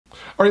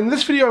All right, in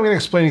this video, I'm going to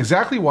explain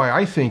exactly why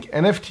I think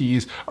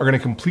NFTs are going to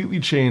completely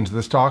change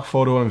the stock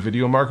photo and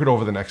video market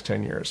over the next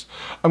 10 years.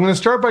 I'm going to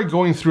start by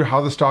going through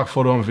how the stock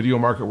photo and video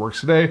market works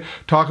today,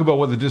 talk about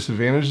what the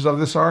disadvantages of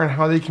this are, and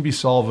how they can be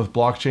solved with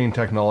blockchain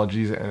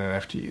technologies and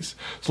NFTs.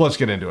 So let's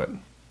get into it.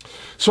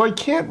 So I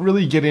can't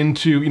really get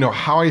into,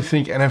 how I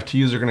think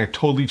NFTs are going to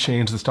totally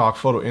change the stock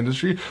photo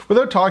industry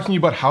without talking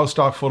about how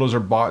stock photos are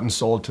bought and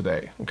sold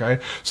today, okay?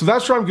 So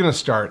that's where I'm going to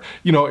start.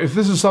 If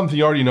this is something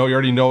you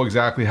already know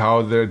exactly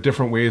how the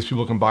different ways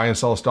people can buy and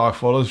sell stock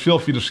photos, feel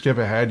free to skip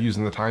ahead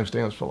using the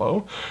timestamps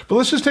below. But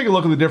let's just take a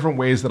look at the different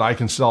ways that I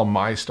can sell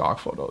my stock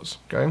photos,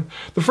 okay?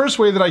 The first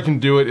way that I can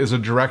do it is a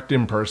direct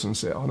in-person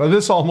sale. Now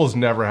this almost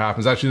never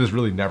happens. Actually, this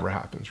really never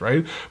happens,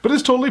 right? But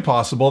it's totally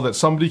possible that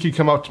somebody could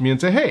come up to me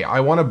and say, hey, I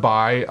want to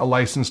buy a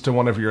license to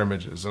one of your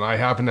images, and I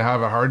happen to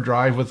have a hard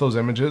drive with those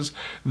images.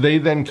 They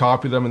then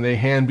copy them and they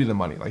hand me the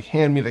money, like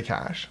hand me the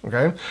cash,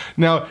 okay?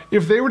 Now,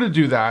 if they were to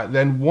do that,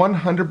 then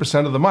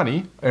 100% of the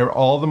money, or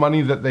all the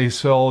money that they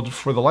sold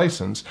for the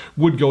license,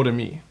 would go to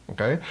me,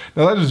 okay?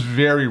 Now that is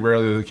very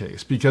rarely the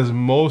case because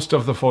most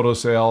of the photo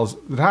sales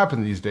that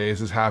happen these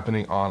days is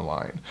happening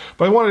online.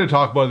 But I wanted to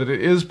talk about that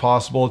it is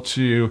possible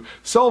to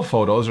sell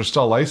photos or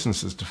sell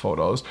licenses to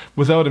photos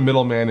without a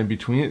middleman in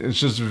between.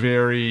 It's just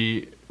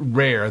very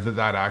rare that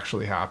that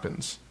actually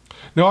happens.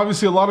 Now,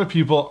 obviously, a lot of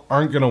people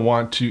aren't going to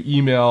want to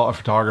email a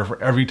photographer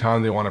every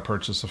time they want to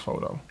purchase a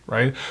photo,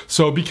 right?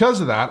 So because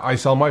of that, I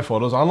sell my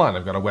photos online.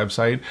 I've got a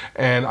website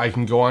and I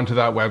can go onto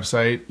that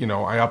website.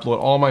 I upload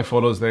all my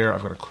photos there.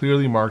 I've got a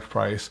clearly marked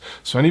price.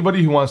 So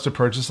anybody who wants to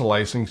purchase a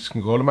license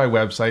can go to my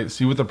website,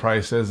 see what the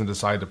price is, and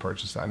decide to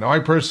purchase that. Now, I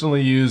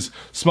personally use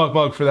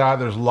SmugMug for that.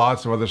 There's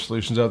lots of other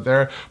solutions out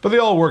there, but they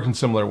all work in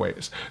similar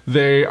ways.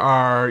 They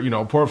are,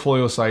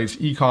 portfolio sites,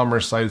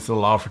 e-commerce sites that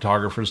allow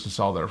photographers to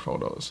sell their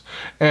photos.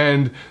 And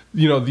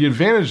the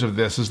advantage of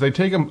this is they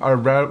take a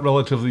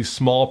relatively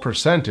small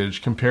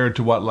percentage compared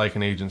to what like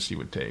an agency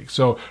would take.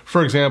 So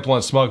for example,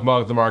 on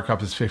SmugMug, the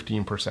markup is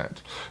 15%.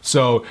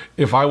 So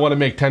if I want to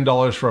make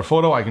 $10 for a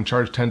photo, I can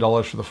charge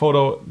 $10 for the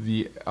photo.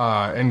 The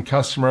end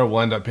customer will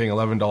end up paying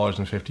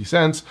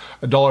 $11.50.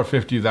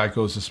 $1.50 of that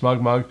goes to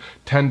SmugMug.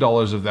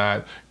 $10 of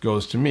that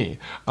goes to me.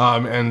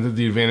 And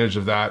the advantage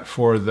of that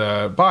for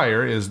the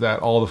buyer is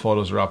that all the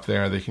photos are up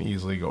there. They can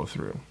easily go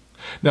through.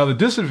 Now, the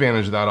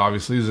disadvantage of that,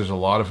 obviously, is there's a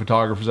lot of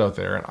photographers out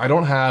there, and I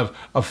don't have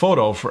a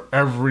photo for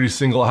every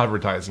single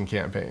advertising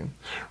campaign,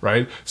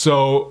 right?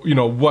 So,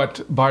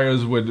 what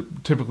buyers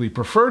would typically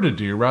prefer to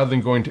do, rather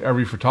than going to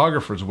every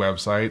photographer's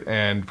website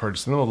and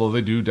purchasing them, although they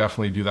do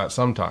definitely do that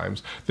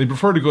sometimes, they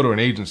prefer to go to an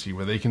agency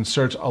where they can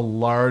search a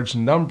large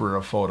number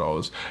of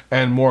photos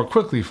and more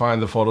quickly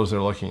find the photos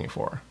they're looking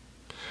for.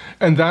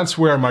 And that's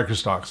where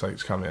microstock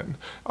sites come in.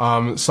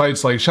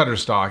 Sites like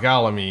Shutterstock,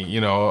 Alamy,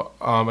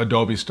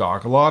 Adobe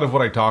Stock, a lot of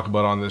what I talk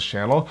about on this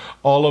channel,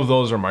 all of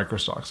those are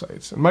microstock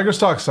sites. And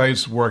microstock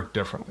sites work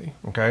differently,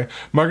 okay?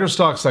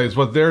 Microstock sites,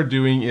 what they're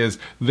doing is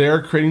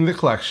they're creating the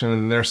collection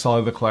and they're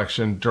selling the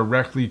collection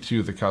directly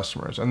to the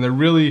customers. And they're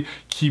really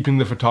keeping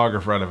the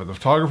photographer out of it. The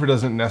photographer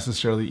doesn't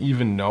necessarily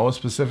even know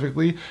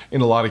specifically,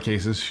 in a lot of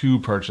cases, who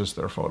purchased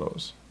their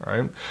photos,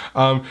 right?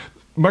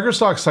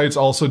 Microstock sites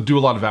also do a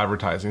lot of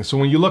advertising. So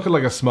when you look at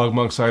like a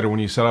SmugMug site or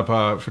when you set up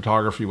a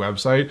photography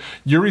website,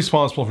 you're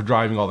responsible for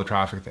driving all the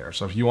traffic there.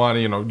 So if you want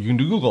to, you can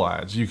do Google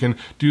ads, you can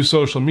do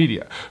social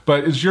media,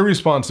 but it's your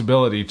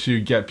responsibility to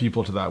get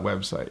people to that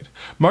website.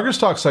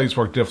 Microstock sites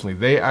work differently.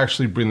 They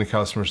actually bring the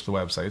customers to the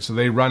website. So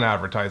they run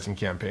advertising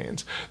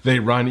campaigns. They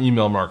run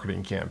email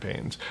marketing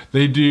campaigns.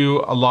 They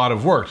do a lot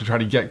of work to try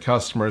to get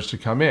customers to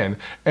come in.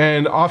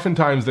 And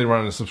oftentimes they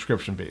run on a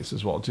subscription base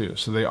as well too.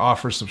 So they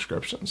offer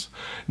subscriptions.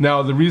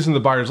 Now, the reason the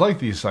buyers like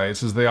these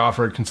sites is they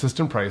offer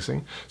consistent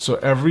pricing. So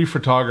every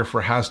photographer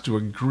has to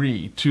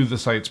agree to the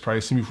site's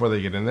pricing before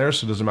they get in there.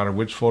 So it doesn't matter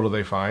which photo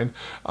they find,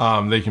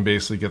 they can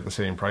basically get the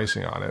same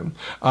pricing on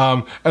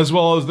it. As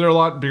well as they're a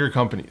lot bigger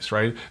companies,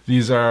 right?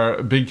 These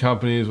are big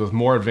companies with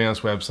more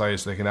advanced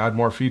websites. They can add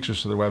more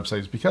features to their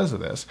websites because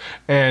of this.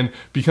 And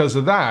because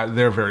of that,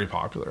 they're very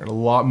popular. And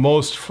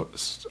most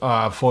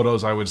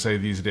photos, I would say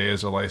these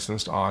days, are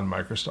licensed on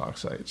microstock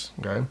sites,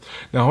 okay?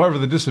 Now, however,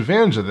 the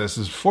disadvantage of this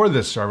is for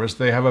this service,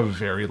 they have a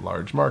very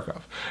large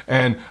markup.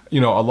 And, a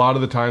lot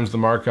of the times the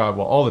markup,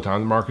 well, all the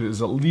time, the market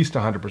is at least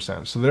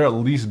 100%. So they're at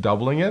least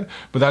doubling it,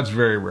 but that's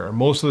very rare.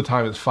 Most of the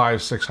time it's 500,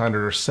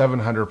 600, or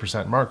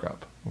 700%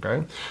 markup.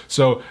 Okay,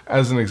 so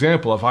as an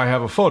example, if I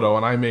have a photo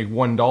and I make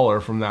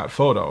 $1 from that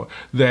photo,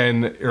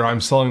 or I'm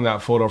selling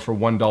that photo for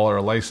 $1 or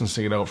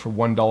licensing it out for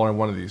 $1 on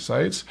one of these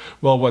sites,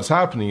 well, what's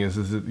happening is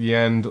at the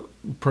end,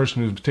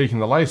 person who's taking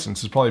the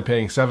license is probably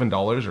paying $7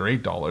 or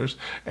 $8,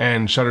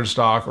 and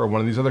Shutterstock or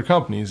one of these other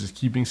companies is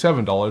keeping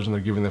 $7 and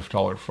they're giving the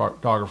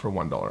photographer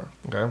 $1.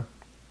 Okay.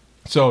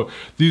 So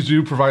these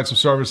do provide some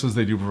services,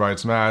 they do provide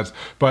some ads,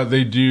 but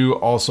they do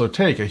also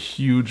take a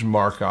huge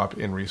markup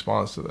in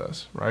response to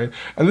this, right?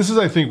 And this is,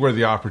 I think, where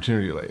the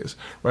opportunity lays,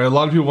 right? A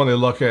lot of people, when they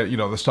look at,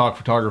 the stock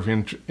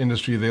photography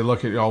industry, they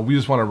look at, we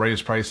just want to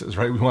raise prices,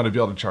 right? We want to be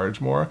able to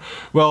charge more.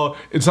 Well,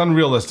 it's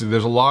unrealistic.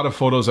 There's a lot of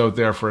photos out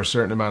there for a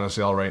certain amount of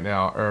sale right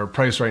now, or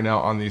price right now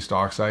on these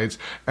stock sites.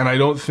 And I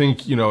don't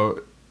think,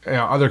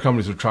 other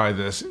companies have tried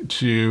this,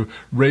 to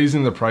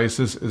raising the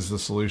prices is the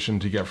solution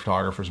to get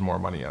photographers more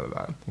money out of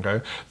that,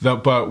 okay?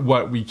 But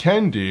what we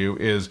can do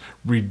is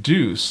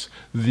reduce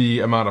the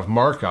amount of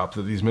markup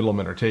that these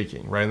middlemen are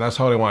taking, right? And that's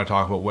how I want to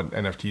talk about what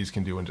NFTs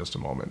can do in just a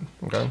moment,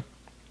 okay?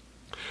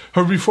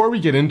 However, before we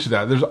get into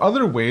that, there's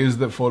other ways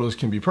that photos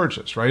can be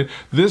purchased, right?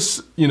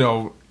 This,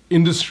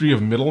 industry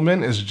of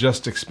middlemen is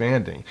just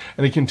expanding,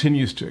 and it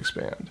continues to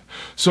expand.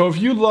 So if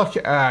you look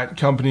at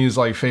companies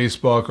like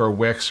Facebook or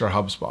Wix or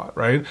HubSpot,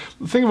 right?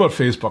 Think about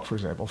Facebook, for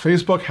example.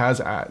 Facebook has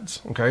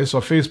ads, okay?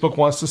 So Facebook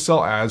wants to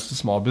sell ads to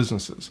small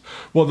businesses.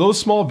 Well, those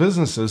small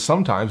businesses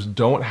sometimes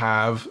don't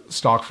have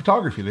stock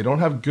photography. They don't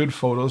have good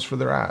photos for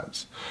their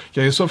ads.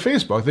 Okay, so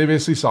Facebook, they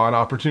basically saw an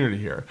opportunity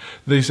here.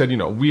 They said,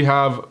 we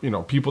have,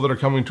 people that are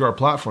coming to our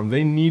platform,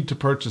 they need to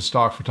purchase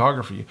stock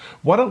photography.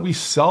 Why don't we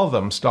sell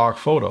them stock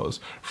photos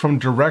from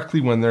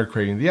directly when they're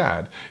creating the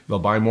ad? They'll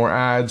buy more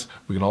ads.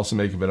 We can also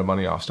make a bit of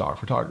money off stock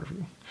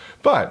photography.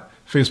 But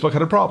Facebook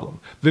had a problem.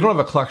 They don't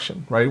have a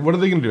collection, right? What are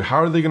they going to do? How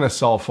are they going to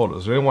sell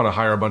photos? They don't want to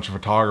hire a bunch of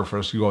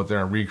photographers to go out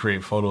there and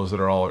recreate photos that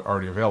are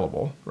already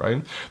available,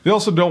 right? They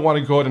also don't want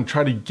to go out and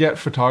try to get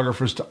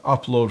photographers to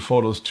upload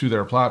photos to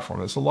their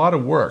platform. It's a lot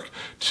of work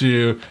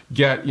to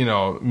get,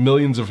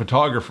 millions of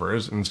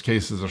photographers, in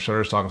cases of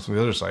Shutterstock and some of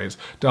the other sites,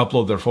 to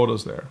upload their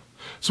photos there.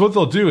 So what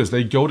they'll do is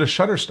they go to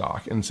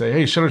Shutterstock and say,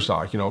 hey,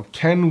 Shutterstock,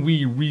 can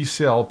we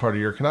resell part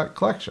of your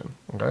collection?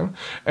 Okay,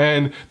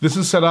 and this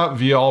is set up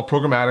via all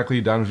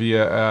programmatically done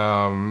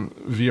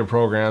via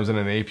programs and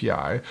an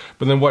API.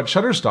 But then what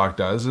Shutterstock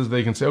does is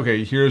they can say,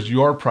 okay, here's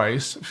your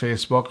price,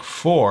 Facebook,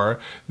 for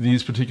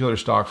these particular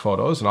stock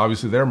photos, and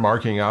obviously they're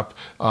marking up,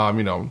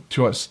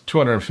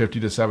 250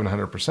 to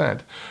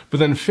 700%. But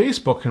then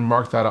Facebook can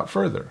mark that up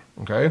further.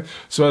 Okay,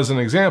 so as an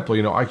example,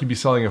 I could be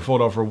selling a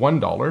photo for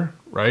 $1,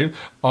 right,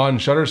 on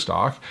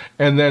Shutterstock,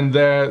 and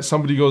then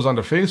somebody goes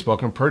onto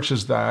Facebook and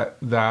purchases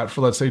that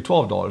for, let's say,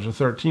 $12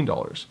 or $13.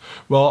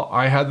 Well,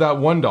 I had that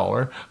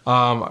 $1.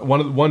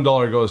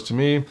 $1 goes to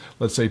me.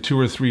 Let's say $2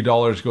 or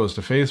 $3 goes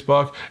to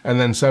Facebook, and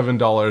then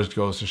 $7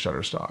 goes to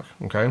Shutterstock.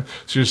 Okay,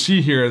 so you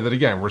see here that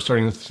again we're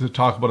starting to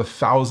talk about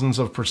thousands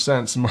of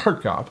percents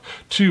markup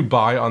to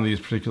buy on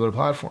these particular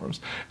platforms.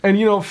 And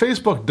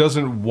Facebook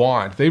doesn't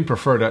want; they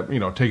prefer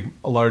to take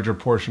a larger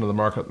portion of the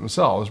market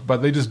themselves,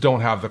 but they just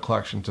don't have the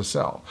collection to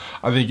sell.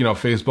 I think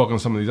Facebook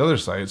and some of these other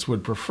sites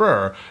would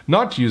prefer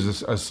not to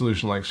use a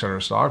solution like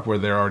Shutterstock, where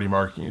they're already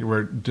marking,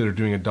 where they're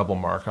doing a double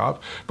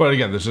markup. But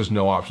again, there's just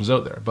no options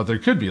out there. But there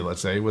could be,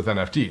 let's say, with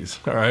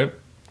NFTs. All right.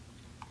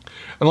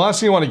 And the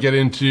last thing I want to get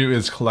into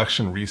is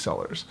collection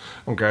resellers,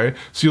 okay?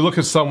 So you look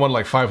at someone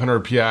like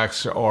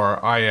 500px or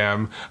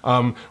IM,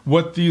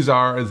 what these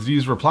are is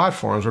these were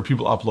platforms where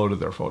people uploaded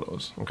their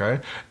photos, okay?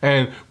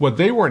 And what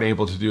they weren't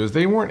able to do is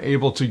they weren't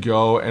able to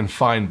go and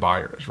find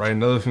buyers, right?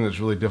 Another thing that's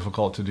really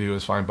difficult to do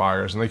is find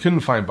buyers, and they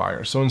couldn't find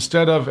buyers. So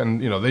instead of,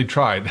 and they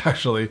tried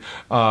actually,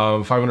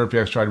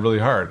 500px tried really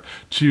hard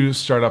to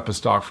start up a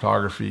stock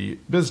photography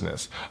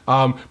business,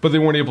 but they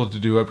weren't able to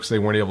do it because they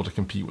weren't able to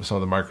compete with some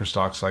of the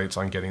microstock sites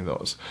on getting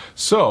those.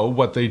 So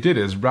what they did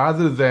is,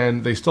 rather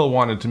than, they still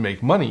wanted to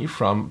make money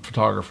from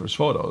photographers'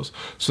 photos,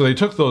 so they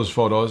took those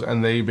photos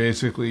and they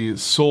basically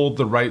sold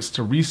the rights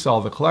to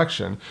resell the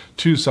collection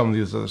to some of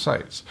these other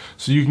sites.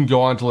 So you can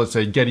go on to, let's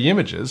say, Getty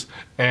Images,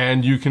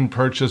 and you can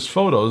purchase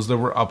photos that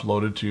were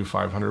uploaded to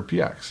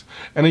 500px.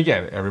 And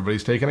again,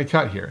 everybody's taking a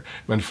cut here.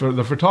 And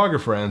the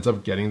photographer ends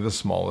up getting the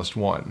smallest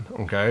one,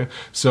 okay?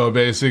 So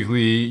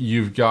basically,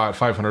 you've got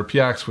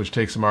 500px, which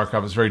takes a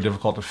markup. It's very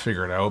difficult to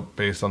figure it out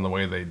based on the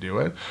way they do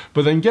it.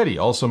 But then Getty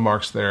also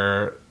marks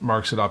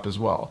it up as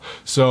well.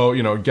 So,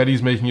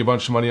 Getty's making a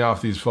bunch of money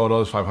off these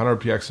photos,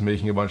 500px is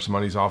making a bunch of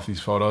money off these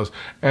photos,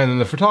 and then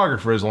the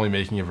photographer is only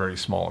making a very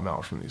small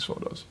amount from these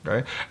photos,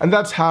 okay? And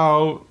that's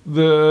how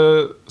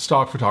the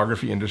stock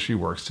photography industry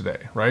works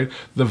today, right?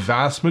 The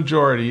vast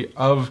majority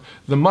of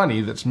the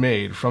money that's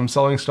made from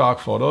selling stock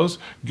photos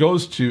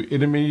goes to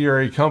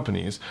intermediary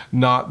companies,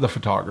 not the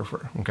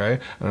photographer, okay?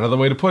 And another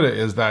way to put it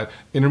is that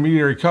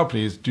intermediary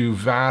companies do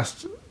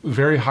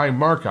very high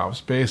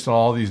markups based on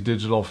all these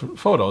digital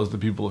photos that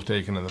people have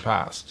taken in the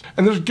past.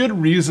 And there's good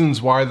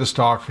reasons why the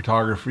stock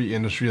photography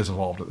industry has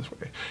evolved this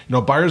way.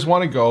 Buyers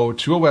want to go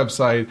to a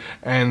website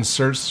and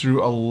search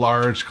through a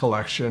large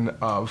collection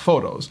of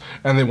photos.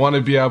 And they want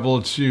to be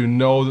able to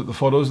know that the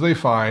photos they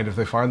find, if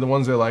they find the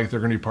ones they like, they're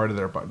going to be part of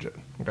their budget.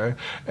 Okay,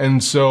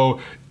 and so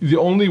the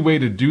only way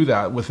to do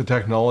that with the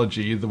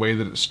technology, the way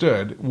that it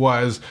stood,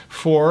 was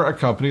for a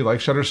company like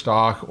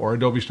Shutterstock or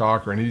Adobe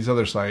Stock or any of these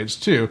other sites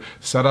to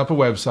set up a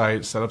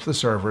website, set up the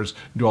servers,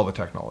 do all the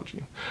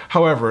technology.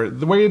 However,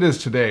 the way it is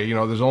today,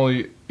 there's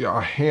only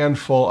a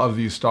handful of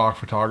these stock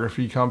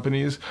photography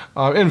companies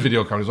and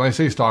video companies. When I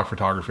say stock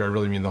photography, I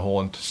really mean the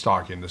whole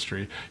stock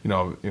industry.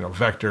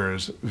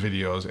 Vectors,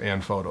 videos,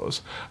 and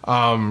photos.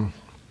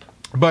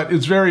 But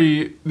it's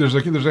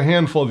there's a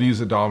handful of these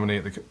that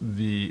dominate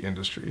the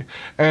industry.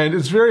 And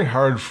it's very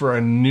hard for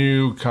a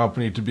new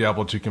company to be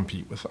able to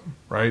compete with them,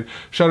 right?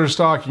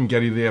 Shutterstock and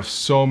Getty, they have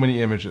so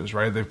many images,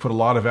 right? They've put a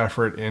lot of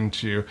effort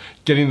into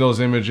getting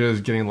those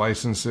images, getting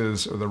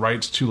licenses or the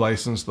rights to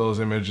license those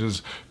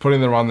images,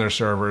 putting them on their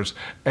servers.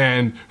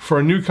 And for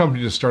a new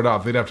company to start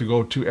off, they'd have to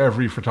go to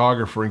every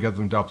photographer and get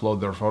them to upload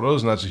their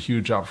photos, and that's a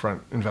huge upfront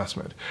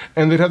investment.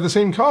 And they'd have the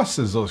same costs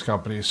as those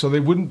companies, so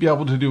they wouldn't be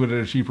able to do it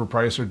at a cheaper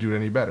price or do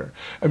it any better.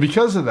 And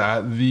because of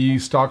that, the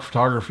stock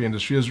photography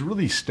industry has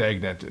really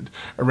stagnated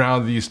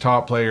around these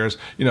top players.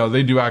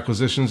 They do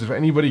acquisitions. If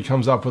anybody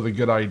comes up with a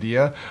good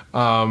idea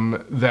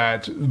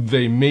that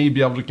they may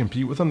be able to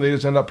compete with them, they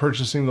just end up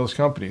purchasing those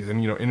companies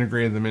and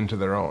integrating them into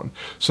their own.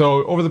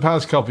 So over the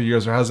past couple of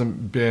years, there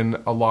hasn't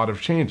been a lot of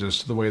changes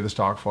to the way the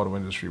stock photo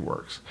industry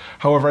works.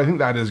 However, I think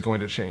that is going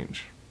to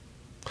change.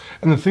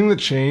 And the thing that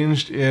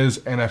changed is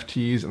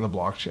NFTs and the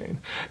blockchain.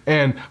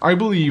 And I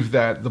believe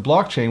that the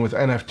blockchain with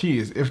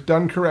NFTs, if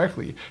done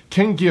correctly,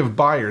 can give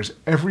buyers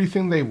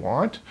everything they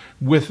want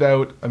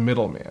without a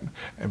middleman.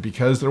 And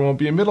because there won't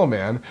be a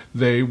middleman,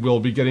 they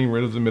will be getting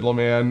rid of the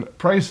middleman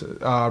price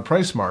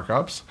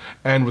markups.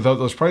 And without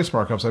those price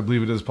markups, I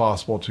believe it is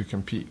possible to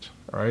compete.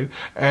 All right.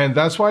 And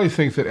that's why I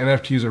think that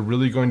NFTs are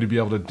really going to be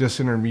able to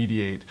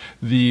disintermediate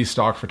the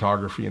stock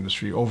photography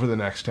industry over the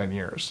next 10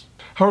 years.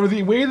 However,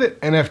 the way that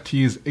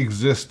NFTs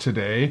exist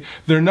today,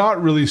 they're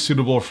not really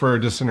suitable for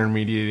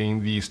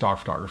disintermediating the stock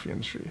photography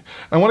industry.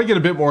 I want to get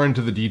a bit more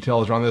into the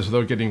details around this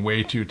without getting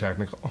way too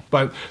technical.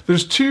 But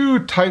there's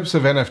two types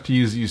of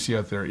NFTs you see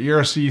out there.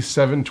 ERC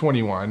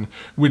 721,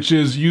 which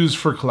is used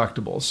for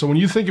collectibles. So when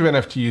you think of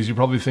NFTs, you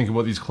probably think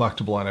about these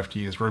collectible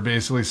NFTs, where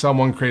basically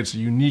someone creates a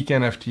unique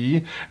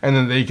NFT and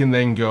then they can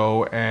then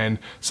go and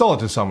sell it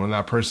to someone.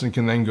 That person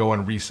can then go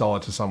and resell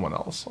it to someone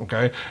else,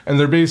 okay? And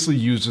they're basically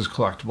used as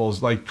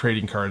collectibles, like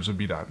trading cards would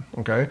be done,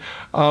 okay?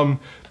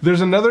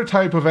 There's another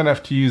type of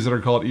NFTs that are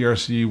called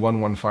ERC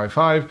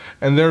 1155,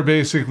 and they're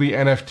basically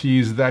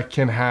NFTs that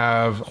can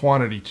have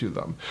quantity to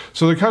them.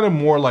 So they're kind of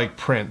more like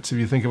prints, if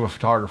you think of a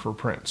photographer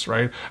prints,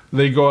 right?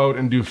 They go out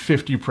and do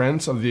 50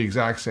 prints of the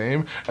exact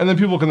same, and then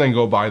people can then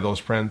go buy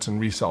those prints and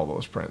resell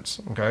those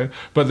prints, okay?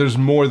 But there's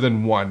more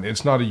than one.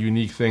 It's not a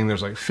unique thing.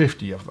 There's like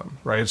 50 of them,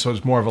 right? So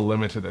it's more of a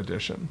limited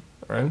edition.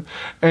 Right?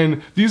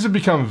 And these have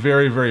become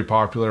very, very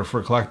popular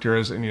for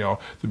collectors, and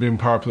they've been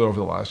popular over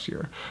the last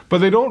year. But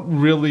they don't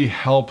really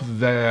help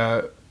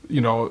the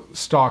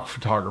stock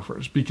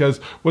photographers, because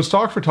what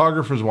stock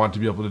photographers want to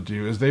be able to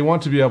do is they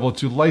want to be able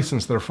to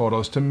license their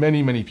photos to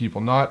many, many people,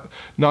 not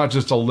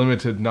just a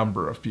limited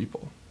number of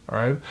people. All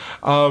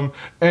right,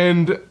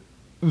 and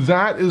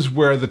that is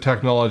where the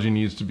technology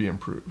needs to be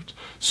improved.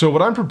 So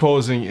what I'm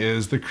proposing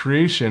is the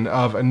creation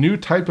of a new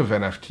type of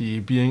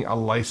NFT, being a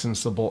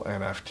licensable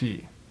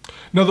NFT.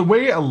 Now, the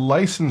way a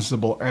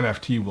licensable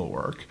NFT will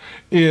work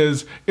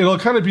is it'll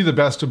kind of be the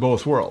best of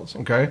both worlds,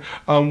 okay?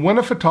 When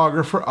a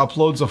photographer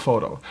uploads a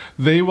photo,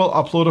 they will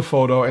upload a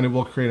photo and it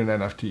will create an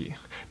NFT.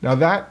 Now,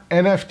 that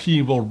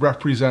NFT will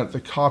represent the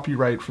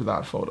copyright for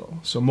that photo.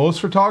 So most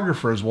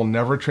photographers will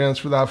never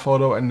transfer that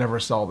photo and never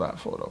sell that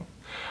photo.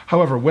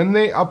 However, when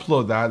they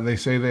upload that and they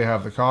say they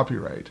have the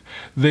copyright,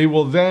 they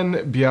will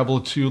then be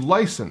able to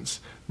license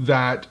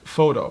that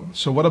photo.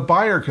 So what a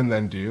buyer can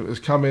then do is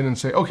come in and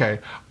say, okay,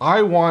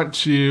 I want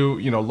to,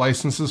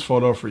 license this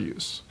photo for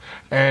use.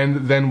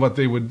 And then what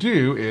they would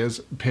do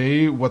is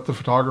pay what the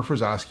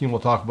photographer's asking. We'll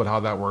talk about how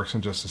that works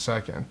in just a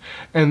second.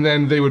 And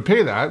then they would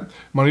pay that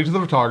money to the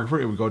photographer.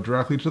 It would go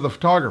directly to the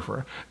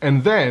photographer.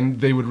 And then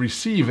they would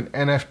receive an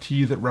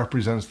NFT that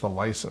represents the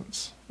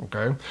license.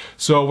 Okay,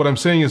 so what I'm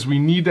saying is we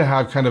need to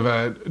have kind of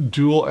a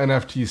dual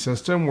NFT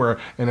system where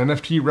an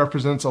NFT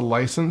represents a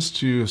license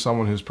to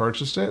someone who's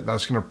purchased it.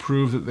 That's going to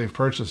prove that they've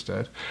purchased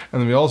it. And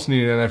then we also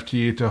need an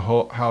NFT to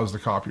house the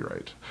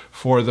copyright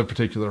for the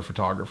particular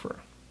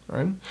photographer.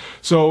 Right?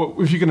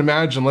 So if you can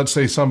imagine, let's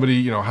say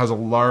somebody has a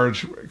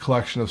large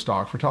collection of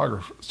stock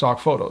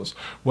photos.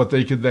 What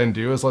they could then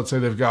do is, let's say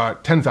they've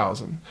got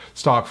 10,000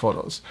 stock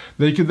photos.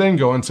 They could then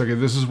go and say, okay,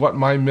 this is what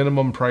my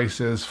minimum price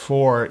is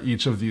for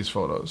each of these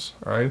photos,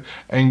 all right?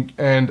 And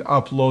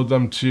upload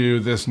them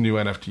to this new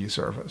NFT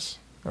service.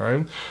 All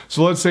right.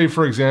 So let's say,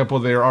 for example,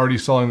 they're already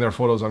selling their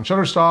photos on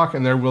Shutterstock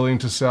and they're willing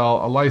to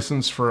sell a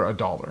license for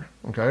 $1.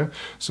 Okay.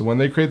 So when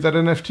they create that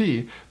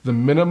NFT, the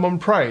minimum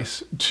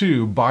price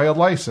to buy a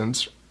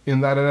license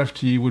in that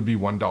NFT would be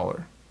 $1.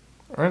 All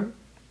right.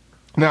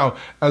 Now,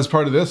 as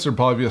part of this, there'd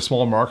probably be a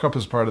small markup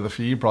as part of the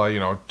fee. Probably,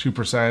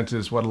 2%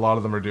 is what a lot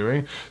of them are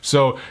doing.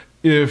 So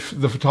if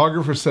the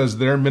photographer says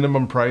their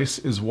minimum price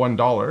is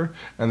 $1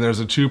 and there's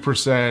a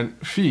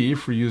 2% fee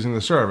for using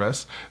the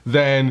service,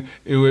 then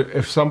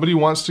if somebody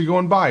wants to go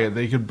and buy it,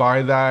 they could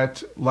buy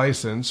that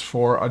license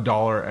for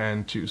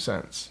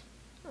 $1.02.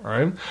 All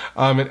right,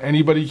 and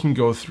anybody can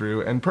go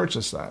through and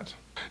purchase that.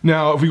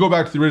 Now, if we go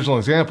back to the original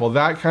example,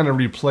 that kind of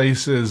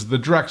replaces the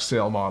direct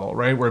sale model,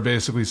 right? Where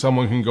basically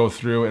someone can go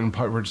through and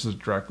purchase it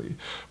directly.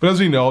 But as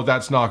we know,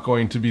 that's not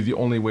going to be the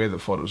only way that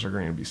photos are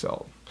going to be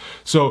sold.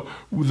 So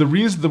the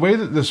way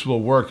that this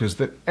will work is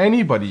that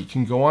anybody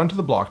can go onto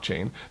the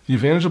blockchain. The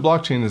advantage of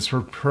blockchain is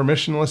for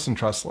permissionless and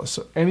trustless.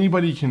 So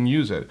anybody can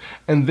use it,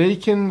 and they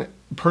can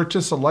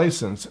purchase a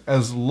license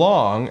as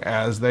long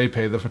as they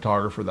pay the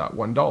photographer that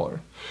 $1.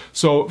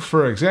 So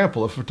for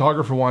example, if a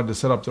photographer wanted to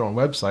set up their own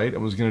website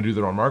and was going to do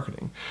their own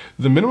marketing,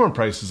 the minimum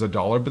price is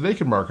 $1, but they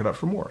could mark it up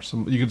for more.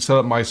 So you could set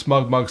up my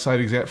Smug Mug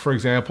site, for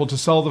example, to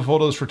sell the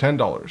photos for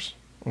 $10.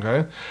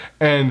 Okay.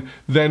 And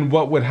then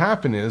what would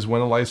happen is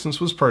when a license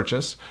was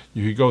purchased,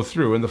 you could go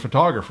through and the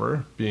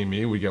photographer, being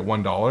me, would get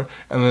 $1.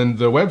 And then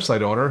the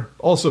website owner,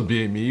 also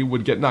being me,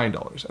 would get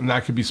 $9. And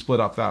that could be split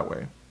up that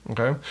way.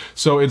 Okay.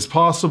 So it's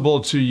possible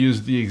to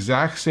use the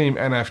exact same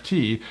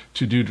NFT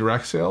to do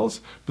direct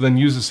sales, but then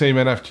use the same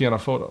NFT on a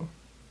photo.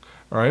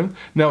 All right.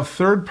 Now,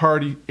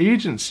 third-party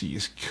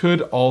agencies could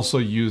also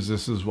use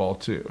this as well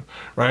too,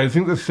 right? I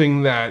think the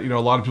thing that a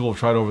lot of people have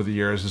tried over the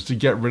years is to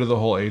get rid of the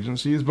whole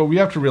agencies, but we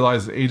have to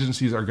realize that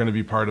agencies are going to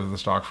be part of the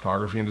stock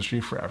photography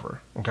industry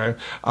forever. Okay,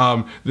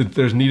 that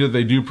there's needed.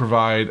 They do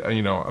provide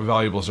a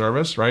valuable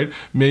service, right?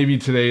 Maybe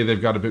today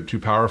they've got a bit too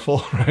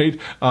powerful, right?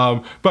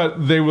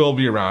 But they will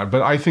be around.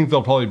 But I think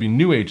there'll probably be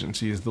new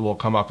agencies that will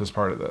come up as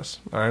part of this.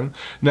 All right.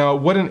 Now,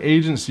 what an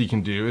agency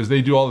can do is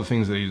they do all the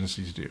things that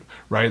agencies do,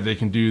 right? They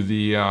can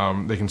do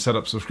they can set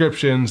up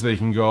subscriptions, they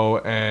can go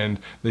and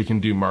they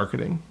can do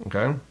marketing,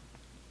 okay?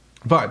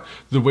 But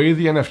the way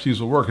the NFTs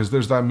will work is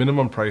there's that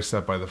minimum price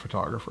set by the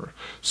photographer.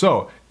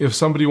 So if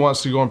somebody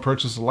wants to go and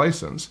purchase a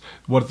license,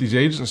 what these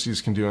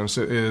agencies can do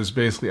is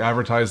basically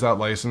advertise that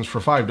license for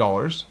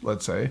 $5,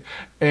 let's say,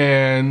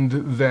 and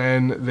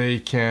then they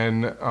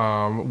can,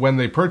 when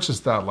they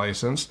purchase that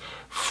license,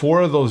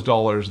 4 of those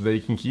dollars they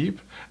can keep,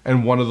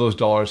 and 1 of those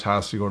dollars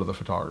has to go to the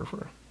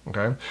photographer.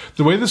 Okay.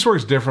 The way this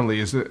works differently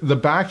is that the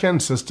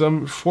back-end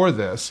system for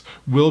this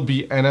will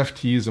be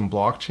NFTs and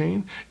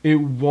blockchain. It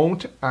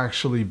won't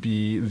actually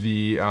be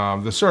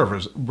the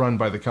servers run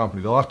by the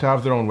company. They'll have to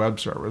have their own web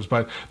servers,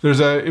 but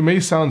it may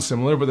sound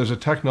similar, but there's a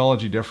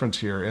technology difference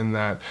here in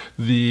that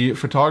the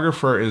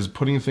photographer is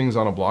putting things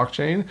on a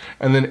blockchain,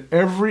 and then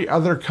every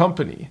other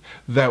company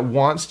that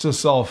wants to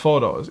sell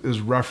photos is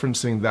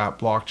referencing that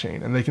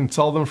blockchain, and they can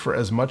sell them for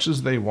as much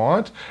as they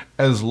want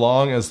as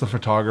long as the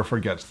photographer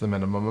gets the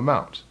minimum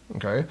amount.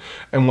 Okay,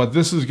 and what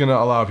this is going to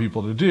allow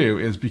people to do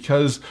is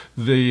because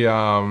they're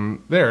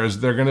going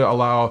to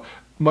allow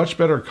much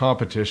better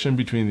competition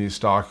between these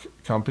stock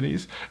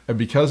companies, and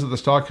because of the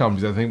stock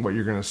companies, I think what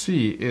you're going to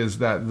see is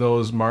that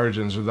those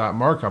margins or that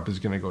markup is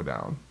going to go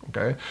down.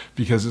 Okay,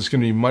 because it's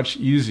going to be much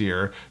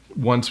easier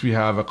once we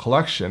have a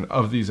collection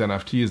of these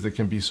NFTs that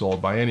can be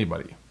sold by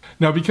anybody.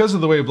 Now, because of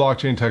the way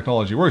blockchain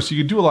technology works, you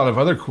could do a lot of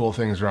other cool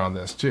things around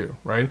this too,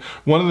 right?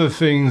 One of the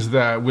things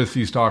that with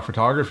these stock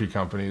photography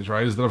companies,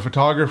 right, is that a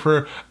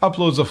photographer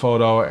uploads a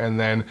photo and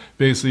then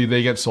basically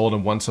they get sold,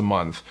 and once a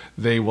month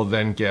they will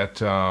then get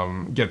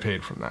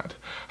paid from that.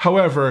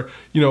 However,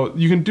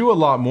 you can do a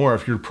lot more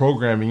if you're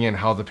programming in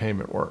how the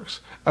payment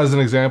works. As an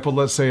example,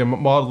 let's say a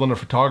model and a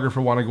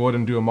photographer want to go out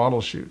and do a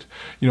model shoot.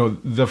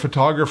 The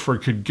photographer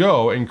could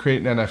go and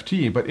create an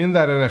NFT, but in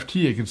that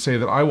NFT, it could say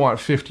that I want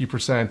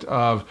 50%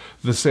 of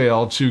the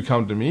sale to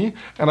come to me,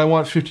 and I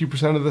want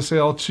 50% of the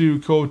sale to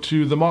go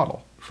to the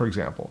model, for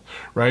example,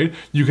 right?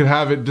 You can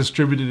have it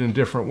distributed in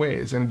different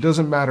ways, and it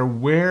doesn't matter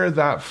where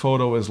that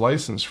photo is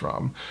licensed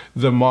from.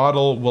 The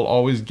model will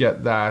always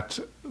get that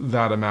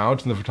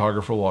amount, and the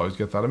photographer will always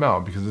get that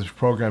amount because it's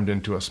programmed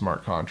into a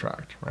smart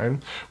contract,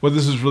 right? What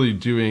this is really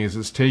doing is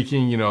it's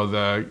taking,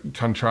 the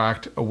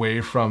contract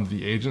away from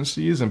the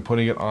agencies and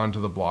putting it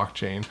onto the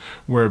blockchain,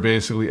 where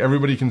basically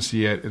everybody can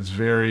see it.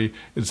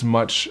 It's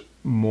much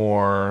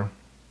more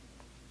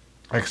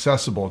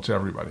accessible to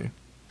everybody.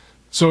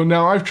 So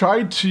now I've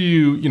tried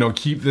to,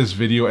 keep this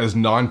video as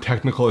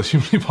non-technical as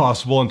humanly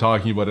possible in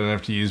talking about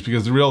NFTs,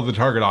 because the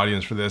target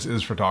audience for this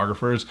is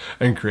photographers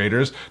and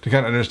creators to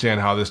kind of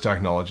understand how this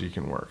technology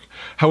can work.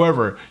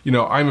 However,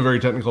 I'm a very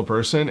technical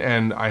person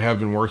and I have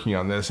been working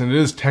on this, and it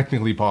is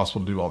technically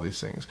possible to do all these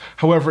things.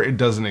 However, it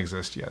doesn't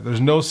exist yet. There's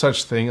no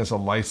such thing as a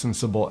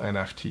licensable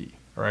NFT.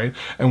 Right?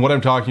 And what I'm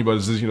talking about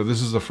is this,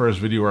 this is the first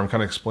video where I'm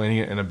kind of explaining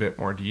it in a bit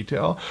more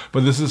detail,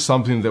 but this is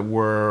something that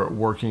we're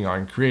working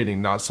on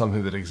creating, not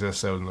something that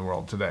exists out in the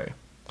world today.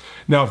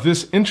 Now, if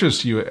this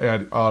interests you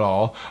at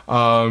all,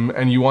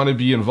 and you want to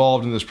be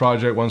involved in this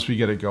project once we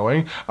get it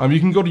going, you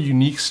can go to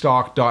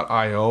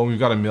uniquestock.io. We've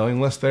got a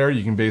mailing list there.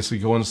 You can basically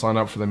go and sign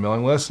up for the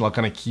mailing list, and I'll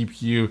kind of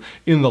keep you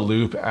in the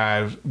loop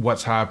at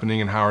what's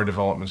happening and how our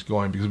development's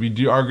going, because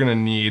we are going to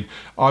need,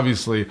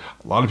 obviously,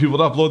 a lot of people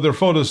to upload their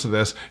photos to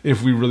this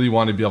if we really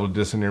want to be able to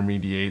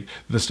disintermediate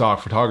the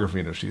stock photography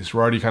industry. So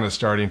we're already kind of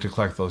starting to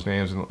collect those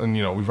names,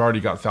 and we've already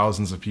got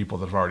thousands of people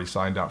that have already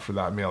signed up for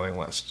that mailing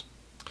list.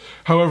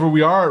 However,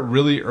 we are at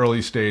really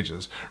early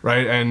stages,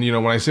 right? And,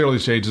 when I say early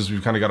stages,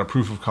 we've kind of got a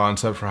proof of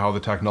concept for how the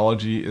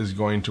technology is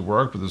going to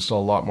work, but there's still a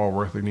lot more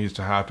work that needs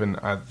to happen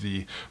at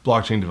the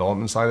blockchain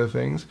development side of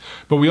things.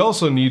 But we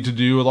also need to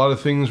do a lot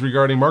of things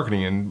regarding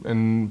marketing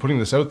and putting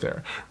this out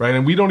there, right?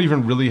 And we don't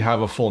even really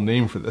have a full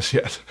name for this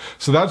yet.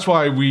 So that's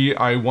why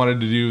I wanted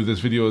to do this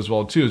video as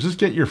well too, is just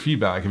get your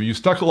feedback. If you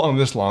stuck along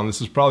this long, this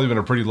has probably been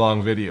a pretty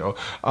long video.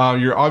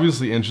 You're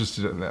obviously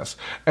interested in this.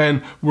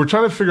 And we're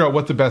trying to figure out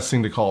what the best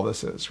thing to call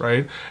this is, right?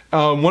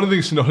 One of the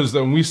things to note is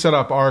that when we set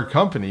up our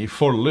company,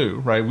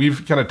 Photerloo, right,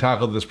 we've kind of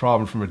tackled this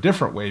problem from a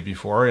different way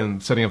before in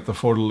setting up the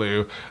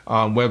Photerloo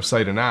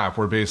website and app,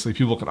 where basically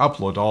people can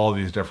upload to all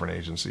these different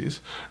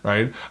agencies,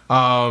 right?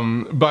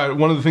 But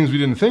one of the things we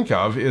didn't think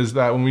of is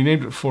that when we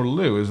named it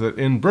Photerloo, is that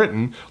in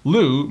Britain,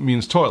 loo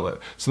means toilet.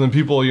 So then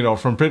people,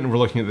 from Britain were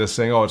looking at this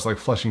saying, oh, it's like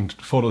flushing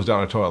photos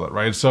down a toilet,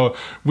 right? So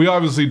we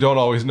obviously don't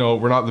always know,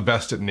 we're not the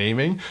best at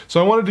naming.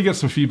 So I wanted to get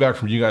some feedback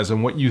from you guys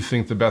on what you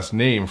think the best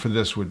name for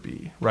this would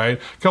be, right?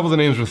 A couple of the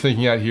names we're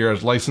thinking at here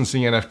is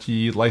licensing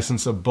NFT,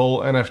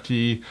 licensable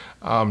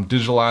NFT,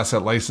 digital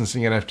asset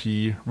licensing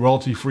NFT,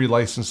 royalty-free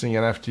licensing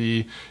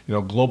NFT,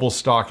 global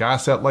stock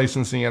asset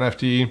licensing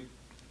NFT.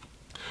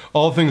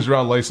 All things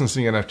around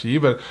licensing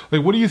NFT, but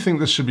what do you think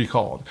this should be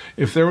called?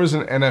 If there was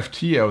an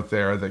NFT out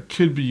there that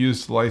could be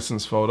used to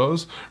license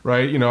photos,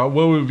 right?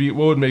 What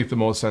would make the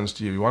most sense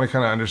to you? You want to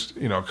kind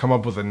of come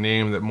up with a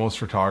name that most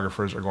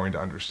photographers are going to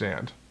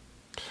understand.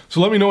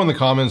 So let me know in the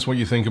comments what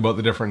you think about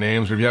the different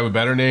names, or if you have a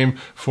better name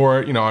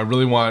for it. I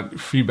really want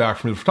feedback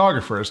from the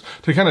photographers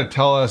to kind of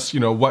tell us,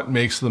 what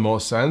makes the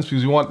most sense,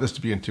 because we want this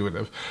to be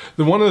intuitive.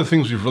 One of the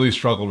things we've really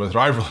struggled with, or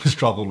I've really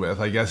struggled with,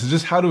 I guess, is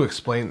just how to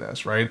explain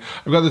this, right?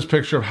 I've got this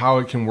picture of how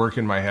it can work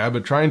in my head,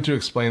 but trying to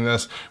explain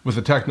this with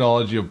the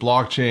technology of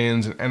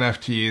blockchains and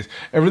NFTs,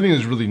 everything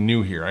is really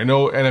new here. I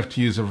know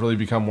NFTs have really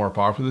become more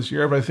popular this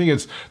year, but I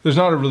think there's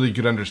not a really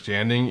good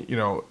understanding,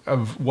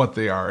 of what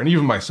they are. And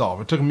even myself,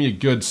 it took me a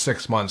good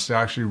 6 months to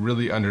actually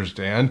really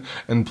understand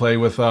and play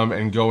with them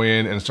and go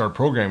in and start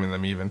programming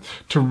them even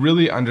to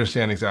really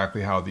understand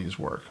exactly how these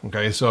work.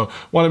 Okay, so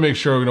want to make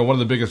sure, one of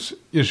the biggest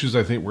issues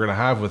I think we're going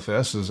to have with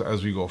this is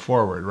as we go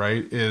forward,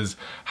 right, is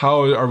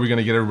how are we going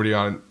to get everybody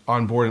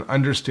on board and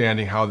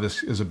understanding how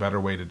this is a better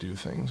way to do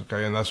things.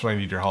 Okay, and that's what I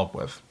need your help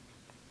with.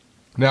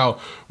 Now,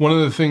 one of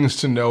the things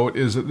to note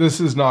is that this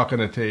is not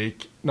going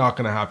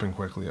to happen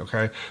quickly,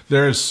 okay?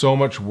 There is so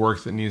much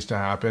work that needs to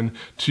happen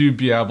to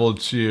be able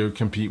to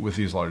compete with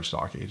these large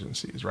stock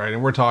agencies, right?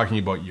 And we're talking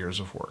about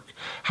years of work.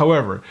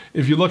 However,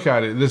 if you look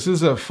at it, this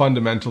is a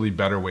fundamentally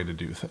better way to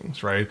do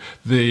things, right?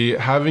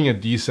 Having a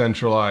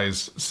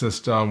decentralized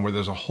system where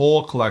there's a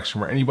whole collection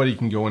where anybody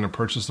can go in and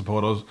purchase the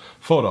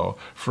photo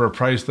for a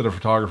price that a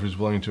photographer is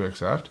willing to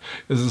accept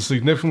is a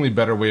significantly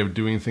better way of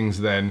doing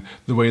things than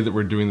the way that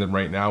we're doing them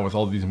right now with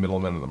all these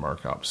middlemen in the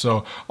markup.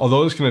 So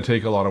although it's going to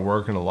take a lot of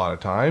work and a lot of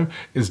time,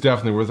 is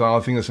definitely worth it. I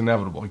think it's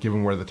inevitable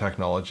given where the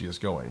technology is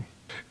going.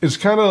 It's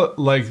kind of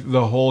like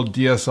the whole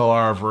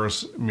DSLR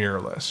versus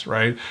mirrorless,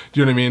 right? Do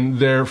you know what I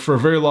mean? For a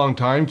very long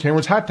time,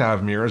 cameras had to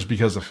have mirrors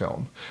because of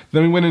film.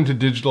 Then we went into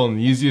digital, and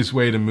the easiest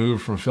way to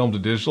move from film to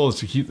digital is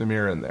to keep the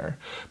mirror in there.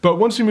 But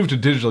once you move to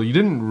digital, you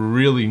didn't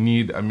really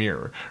need a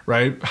mirror,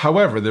 right?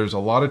 However, there's a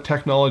lot of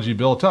technology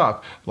built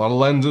up, a lot of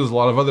lenses, a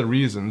lot of other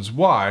reasons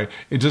why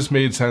it just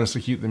made sense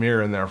to keep the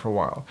mirror in there for a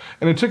while.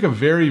 And it took a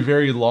very,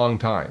 very long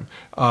time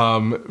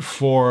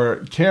for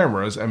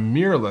cameras and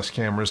mirrorless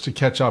cameras to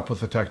catch up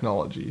with the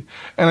technology.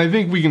 And I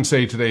think we can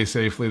say today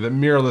safely that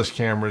mirrorless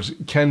cameras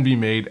can be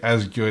made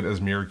as good as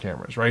mirror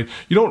cameras, right?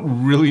 You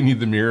don't really need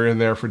the mirror in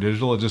there for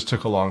digital. It just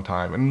took a long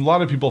time. And a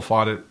lot of people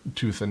fought it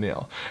tooth and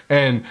nail.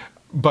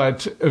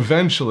 But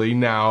eventually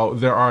now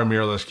there are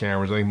mirrorless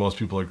cameras. I think most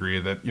people agree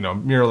that,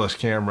 mirrorless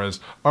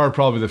cameras are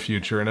probably the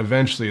future. And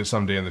eventually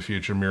someday in the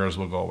future, mirrors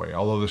will go away.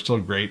 Although there's still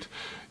great,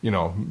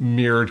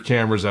 mirrored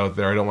cameras out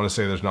there. I don't want to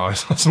say there's not. I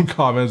saw some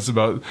comments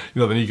about,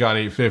 the Nikon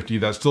 850.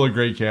 That's still a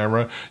great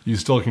camera. You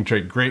still can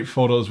take great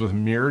photos with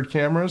mirrored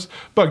cameras.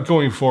 But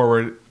going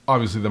forward,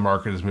 obviously the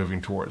market is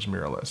moving towards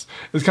mirrorless.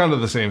 It's kind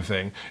of the same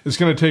thing. It's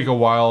going to take a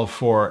while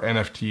for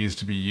NFTs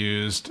to be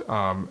used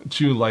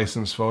to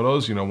license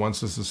photos,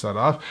 once this is set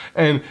up.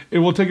 And it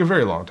will take a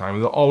very long time.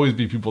 There'll always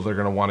be people that are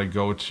going to want to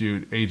go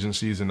to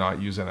agencies and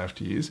not use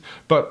NFTs.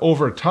 But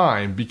over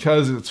time,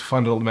 because it's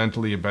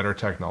fundamentally a better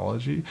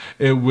technology,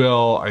 it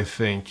will, I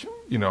think,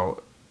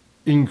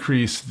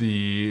 increase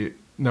the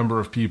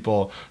number of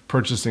people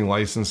purchasing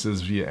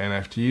licenses via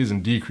NFTs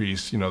and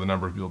decrease, the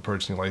number of people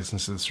purchasing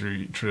licenses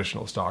through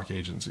traditional stock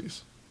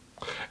agencies.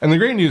 And the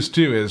great news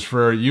too is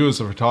for you as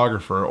a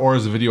photographer or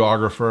as a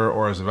videographer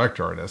or as a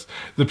vector artist,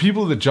 the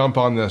people that jump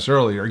on this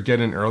early or get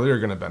in early are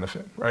going to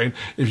benefit, right?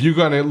 If you're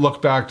going to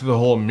look back to the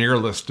whole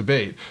mirrorless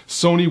debate,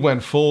 Sony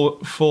went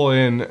full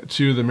in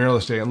to the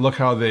mirrorless day, and look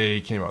how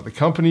they came out. The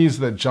companies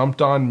that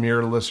jumped on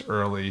mirrorless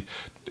early,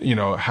 you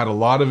know, had a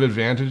lot of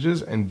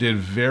advantages and did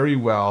very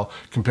well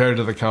compared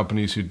to the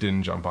companies who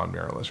didn't jump on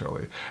mirrorless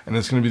early. And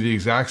it's going to be the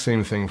exact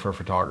same thing for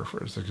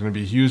photographers. There's going to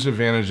be huge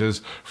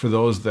advantages for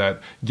those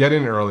that get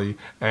in early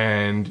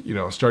and, you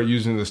know, start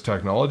using this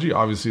technology.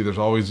 Obviously, there's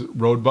always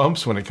road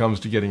bumps when it comes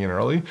to getting in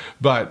early,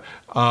 but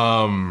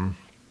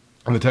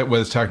and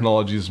as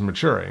technology is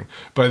maturing.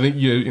 But I think,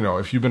 you know,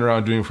 if you've been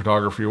around doing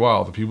photography a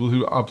while, the people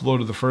who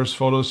uploaded the first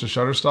photos to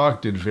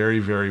Shutterstock did very,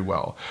 very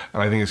well.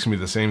 And I think it's going to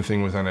be the same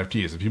thing with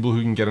NFTs. The people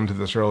who can get into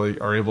this early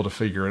are able to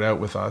figure it out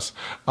with us,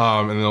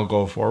 and they'll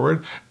go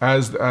forward.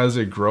 As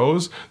it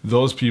grows,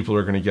 those people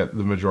are going to get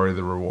the majority of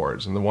the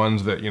rewards. And the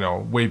ones that, you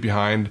know, wait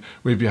behind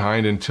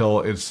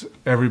until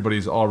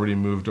everybody's already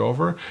moved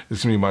over,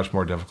 it's going to be much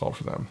more difficult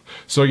for them.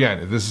 So again,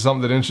 if this is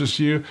something that interests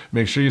you,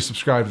 make sure you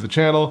subscribe to the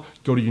channel,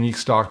 go to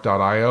uniquestock.io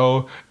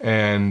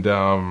and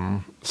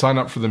sign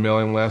up for the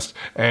mailing list,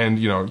 and,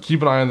 you know,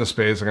 keep an eye on the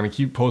space. I'm going to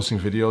keep posting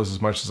videos as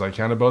much as I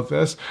can about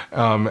this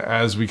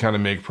as we kind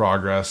of make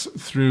progress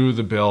through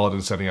the build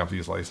and setting up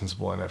these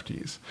licensable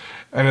NFTs.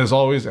 And as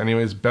always,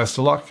 anyways, best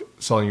of luck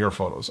selling your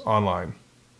photos online.